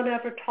anyone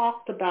ever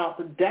talked about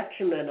the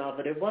detriment of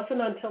it. It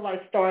wasn't until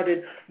I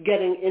started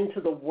getting into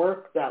the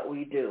work that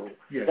we do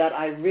that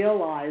I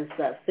realized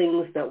that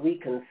things that we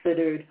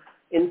considered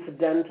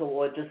incidental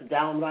or just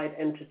downright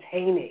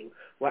entertaining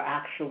were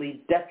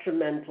actually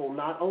detrimental,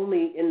 not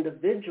only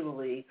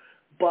individually,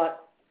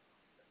 but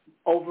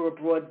over a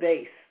broad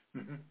base.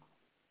 Mm-hmm.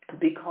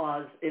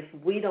 Because if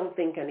we don't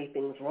think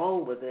anything's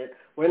wrong with it,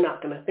 we're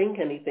not going to think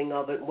anything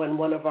of it when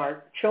one of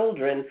our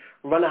children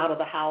run out of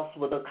the house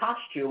with a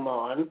costume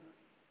on,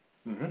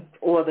 mm-hmm.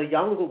 or the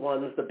younger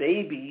ones, the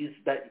babies,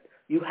 that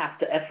you have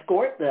to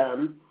escort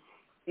them,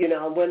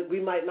 when we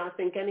might not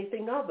think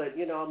anything of it.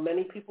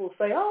 Many people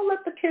say, oh,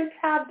 let the kids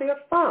have their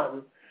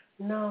fun.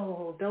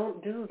 No,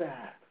 don't do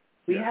that.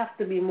 We have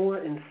to be more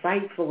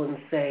insightful and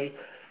say,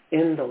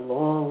 in the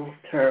long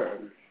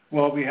term.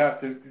 Well, we have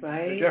to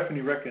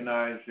definitely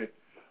recognize that,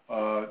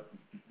 I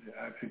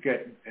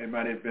forget, it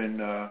might have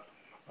been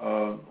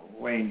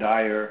Wayne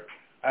Dyer.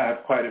 I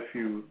have quite a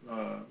few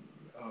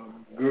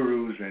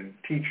gurus and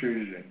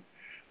teachers and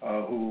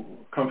who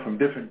come from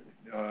different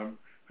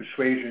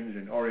persuasions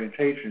and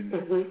orientations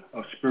mm-hmm.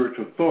 of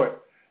spiritual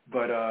thought.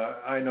 But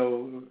I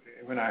know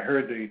when I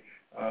heard the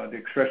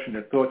expression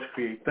that thoughts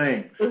create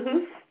things,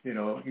 mm-hmm.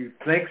 You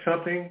think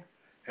something,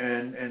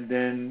 and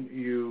then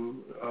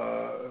you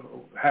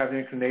have the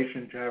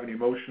inclination to have an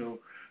emotional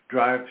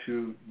drive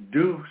to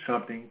do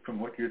something from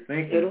what you're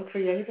thinking. It'll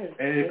create it.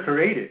 And it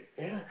created.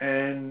 Yeah.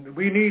 And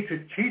we need to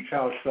teach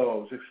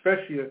ourselves,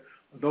 especially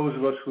those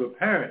of us who are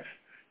parents,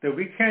 that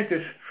we can't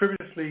just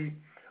frivolously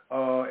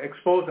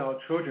expose our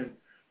children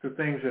to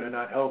things that are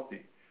not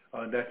healthy.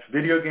 That's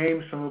video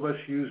games. Some of us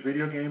use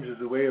video games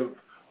as a way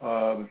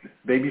of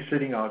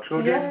babysitting our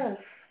children. Yes.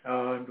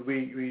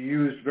 We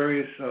use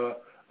various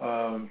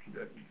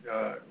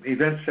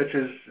events such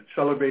as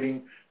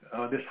celebrating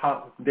this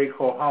day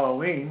called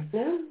Halloween,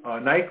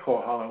 night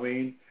called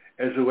Halloween,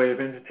 as a way of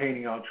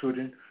entertaining our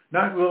children,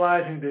 not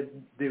realizing that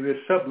they were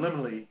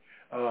subliminally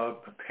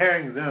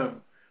preparing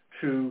them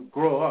to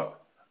grow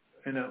up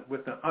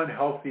with an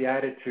unhealthy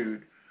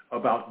attitude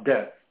about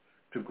death,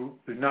 to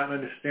not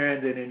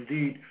understand that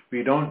indeed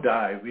we don't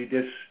die, we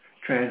just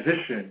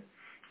transition.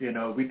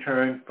 We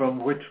turn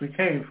from which we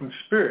came, from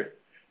spirit.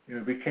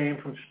 We came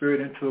from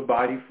spirit into a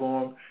body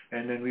form,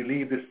 and then we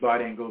leave this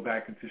body and go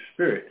back into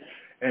spirit.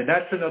 And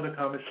that's another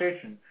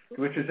conversation,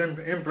 which is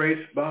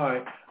embraced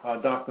by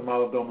Dr.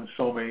 Malidoma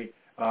Some,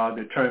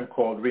 the term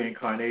called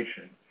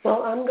reincarnation.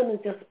 Well, I'm going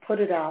to just put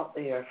it out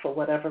there for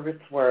whatever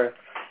it's worth.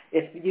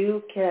 If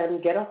you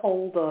can get a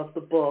hold of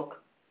the book,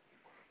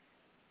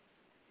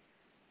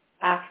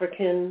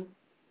 African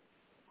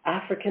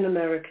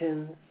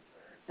Americans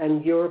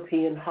and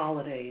European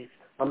Holidays,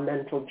 A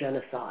Mental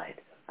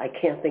Genocide. I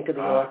can't think of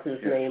the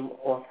author's name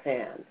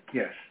offhand.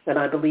 Yes. And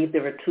I believe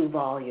there are 2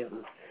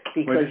 volumes.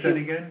 What is that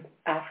again?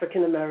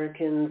 African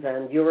Americans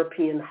and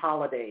European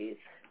Holidays,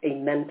 A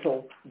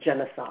Mental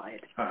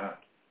Genocide. Uh-huh.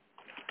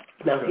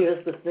 Now,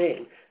 here's the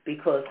thing.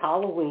 Because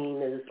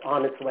Halloween is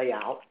on its way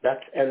out,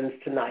 that ends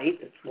tonight.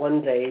 It's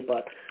one day,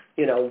 but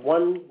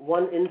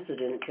one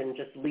incident can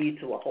just lead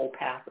to a whole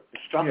path of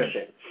destruction.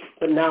 Yes.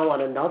 But now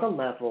on another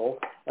level,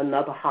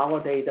 another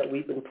holiday that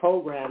we've been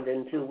programmed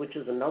into, which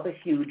is another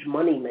huge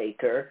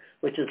moneymaker,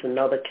 which is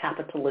another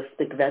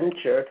capitalistic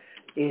venture,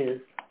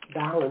 is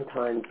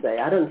Valentine's Day.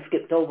 I done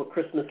skipped over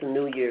Christmas and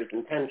New Year's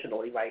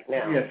intentionally right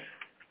now. Yes.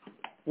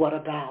 What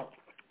about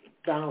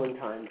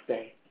Valentine's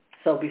Day?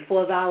 So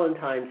before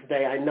Valentine's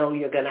Day, I know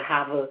you're going to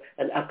have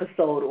an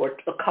episode or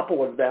a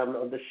couple of them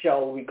of the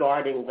show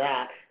regarding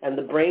that and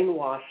the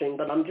brainwashing,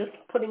 but I'm just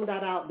putting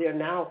that out there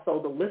now so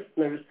the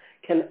listeners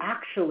can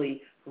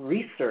actually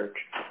research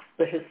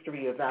the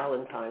history of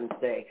Valentine's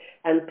Day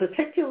and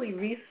particularly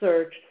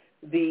research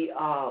the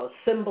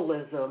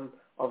symbolism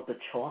of the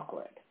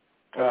chocolate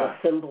and the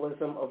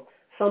symbolism of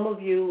some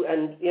of you,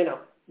 and,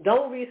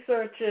 don't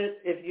research it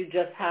if you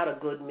just had a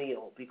good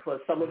meal because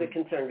some of it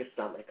can turn your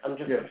stomach. I'm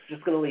just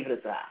going to leave it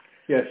at that.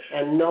 Yes.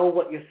 And know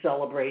what you're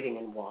celebrating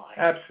and why.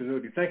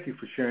 Absolutely. Thank you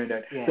for sharing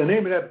that. Yeah. The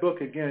name of that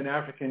book, again,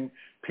 African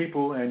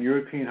People and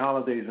European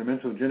Holidays and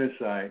Mental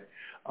Genocide,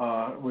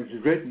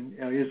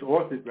 is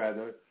authored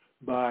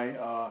by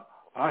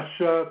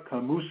Asha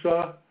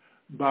Kamusa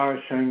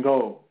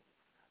Barashango.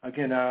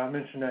 Again, I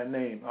mentioned that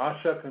name,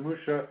 Asha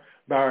Kamusa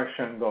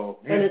Barashango.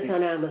 And it's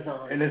on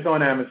Amazon. And it's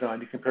on Amazon.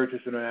 You can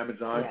purchase it on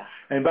Amazon. Yeah.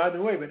 And by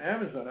the way, with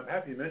Amazon, I'm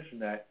happy you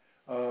mentioned that.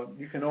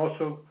 You can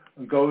also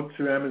go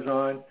to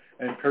Amazon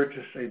and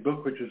purchase a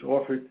book which is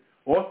authored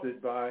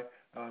by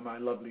my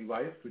lovely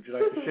wife. Would you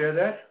like to share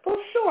that? Well,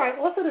 sure. I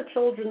authored a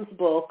children's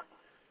book.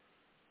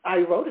 I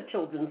wrote a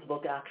children's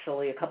book,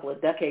 actually, a couple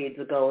of decades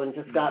ago and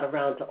just got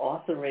around to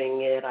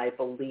authoring it, I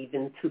believe,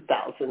 in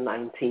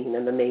 2019,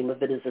 and the name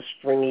of it is A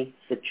Stringy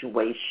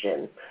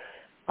Situation.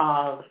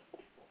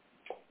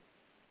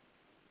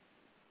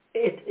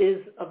 It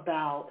is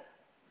about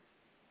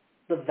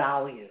the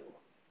value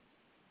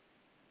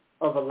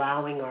of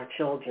allowing our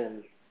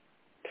children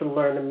to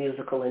learn a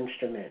musical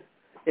instrument.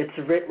 It's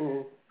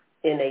written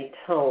in a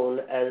tone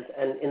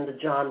and in the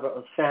genre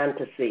of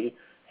fantasy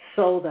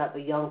so that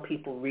the young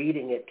people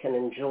reading it can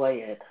enjoy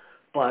it.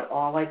 But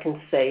all I can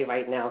say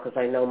right now, because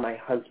I know my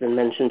husband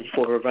mentioned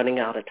before we're running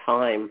out of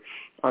time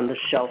on the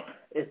show,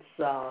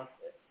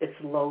 it's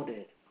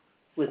loaded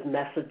with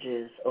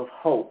messages of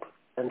hope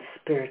and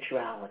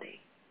spirituality.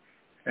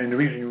 And the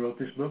reason you wrote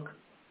this book?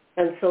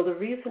 And so the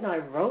reason I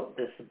wrote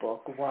this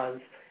book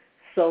was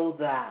so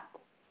that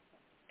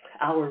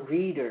our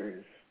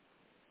readers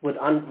would,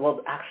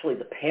 actually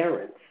the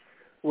parents,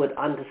 would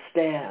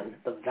understand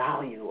the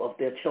value of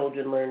their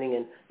children learning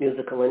a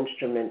musical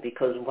instrument,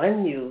 because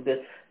when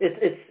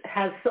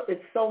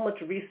it's so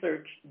much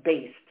research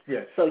based.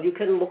 Yes. So you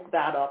can look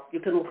that up. You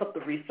can look up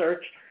the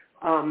research.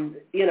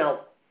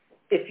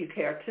 If you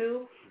care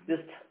to.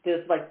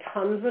 There's like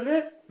tons of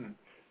it.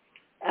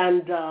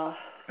 And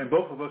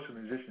both of us are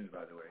musicians,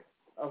 by the way.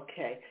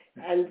 Okay.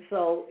 And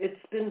so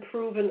it's been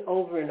proven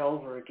over and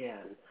over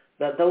again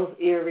that those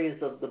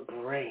areas of the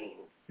brain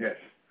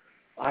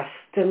are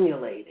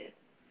stimulated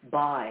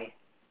by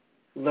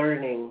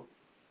learning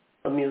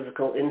a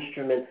musical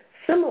instrument,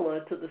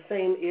 similar to the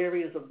same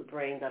areas of the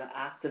brain that are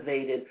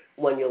activated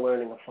when you're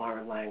learning a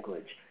foreign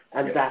language.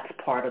 And that's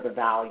part of the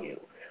value.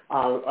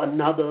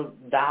 Another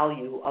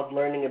value of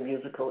learning a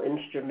musical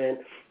instrument,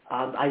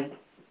 I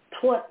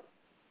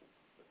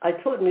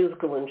taught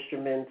musical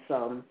instruments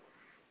some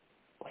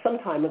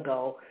time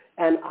ago,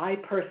 and I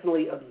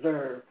personally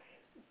observed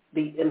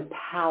the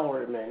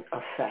empowerment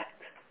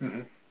effect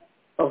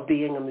of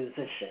being a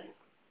musician.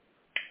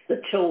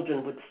 The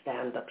children would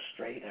stand up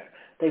straighter.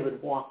 They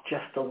would walk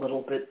just a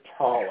little bit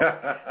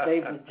taller. They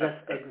would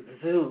just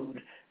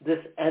exude this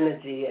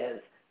energy as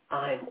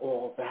I'm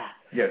all that.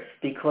 Yes.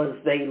 Because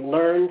they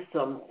learned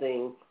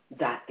something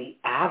that the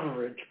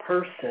average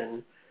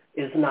person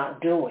is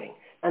not doing.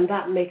 And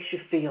that makes you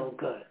feel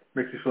good.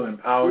 Makes you feel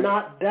empowered.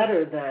 Not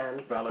better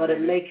than, validated. But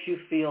it makes you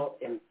feel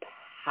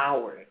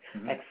empowered,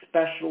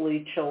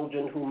 especially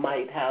children who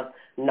might have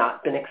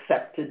not been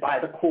accepted by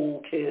the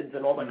cool kids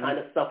and all that kind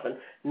of stuff. And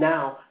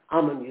now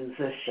I'm a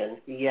musician,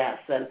 yes.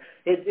 And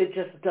it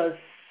just does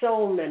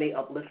so many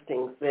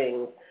uplifting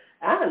things.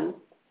 And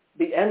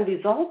the end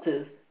result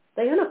is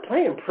they end up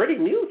playing pretty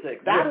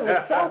music. That in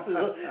itself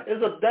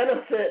is a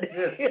benefit,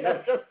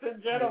 just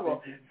in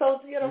general. So,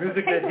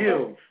 music that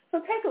heals. So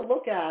take a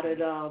look at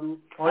it. On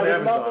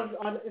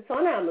Amazon. It's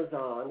on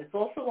Amazon. It's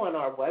also on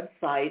our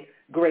website,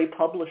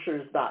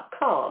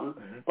 graypublishers.com.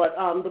 But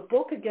the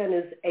book, again,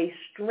 is A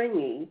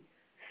Stringy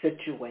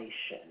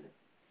Situation.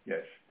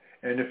 Yes.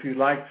 And if you'd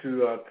like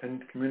to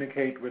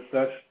communicate with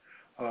us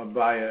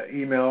via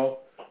email,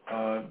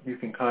 you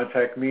can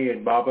contact me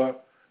at Baba,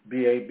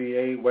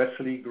 B-A-B-A,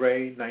 Wesley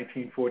Gray,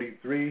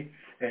 1943,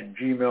 at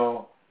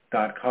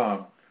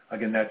gmail.com.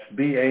 Again, that's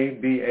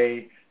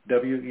B-A-B-A,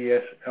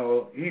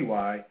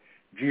 W-E-S-L-E-Y,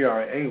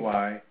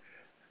 G-R-A-Y,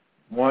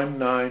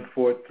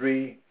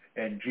 1943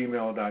 at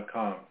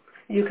gmail.com.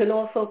 You can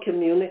also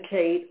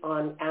communicate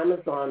on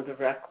Amazon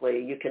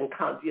directly. You can,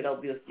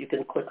 you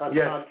can click on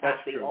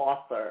contact the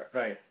author.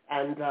 Right.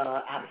 And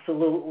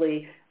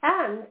absolutely.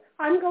 And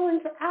I'm going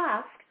to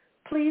ask,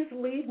 please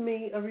leave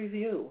me a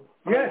review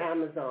on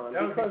Amazon,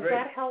 because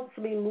that helps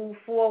me move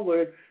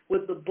forward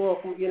with the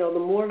book. The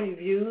more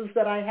reviews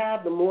that I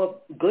have, the more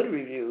good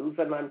reviews,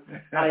 and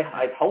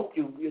I hope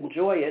you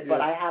enjoy it,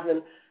 but I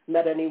haven't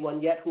met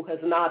anyone yet who has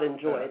not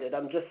enjoyed it.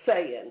 I'm just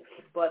saying.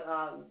 But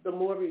the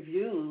more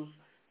reviews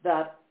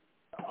that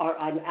are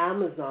on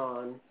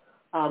Amazon,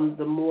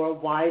 the more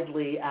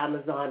widely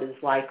Amazon is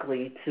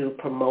likely to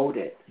promote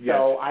it. Yes.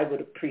 So I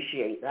would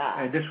appreciate that.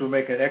 And this will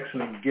make an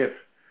excellent gift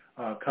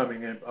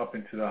coming in up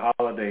into the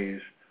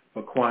holidays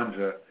for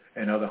Kwanzaa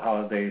and other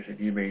holidays that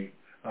you may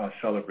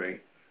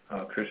celebrate,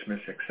 Christmas,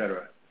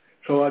 etc.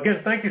 So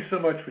again, thank you so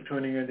much for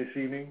tuning in this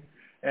evening.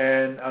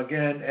 And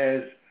again,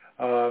 as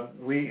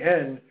we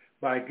end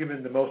by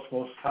giving the most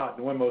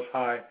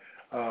high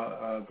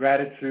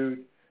gratitude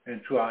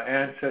and to our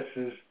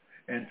ancestors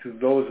and to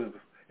those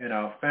in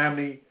our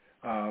family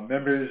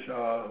members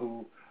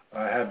who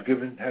have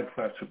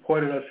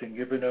supported us and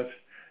given us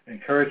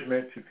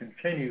encouragement to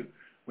continue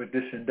with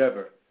this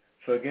endeavor.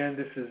 So again,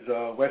 this is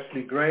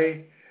Wesley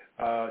Gray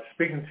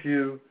speaking to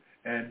you,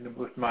 and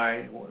with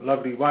my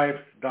lovely wife,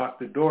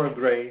 Dr. Dora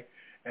Gray,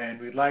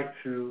 and we'd like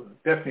to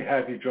definitely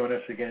have you join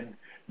us again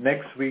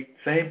next week,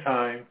 same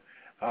time,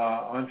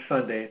 on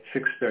Sunday at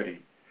 6:30.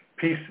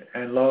 Peace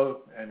and love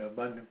and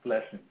abundant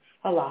blessings.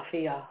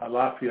 Alafia.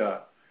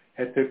 Alafia.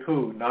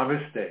 Heteku.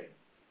 Namaste.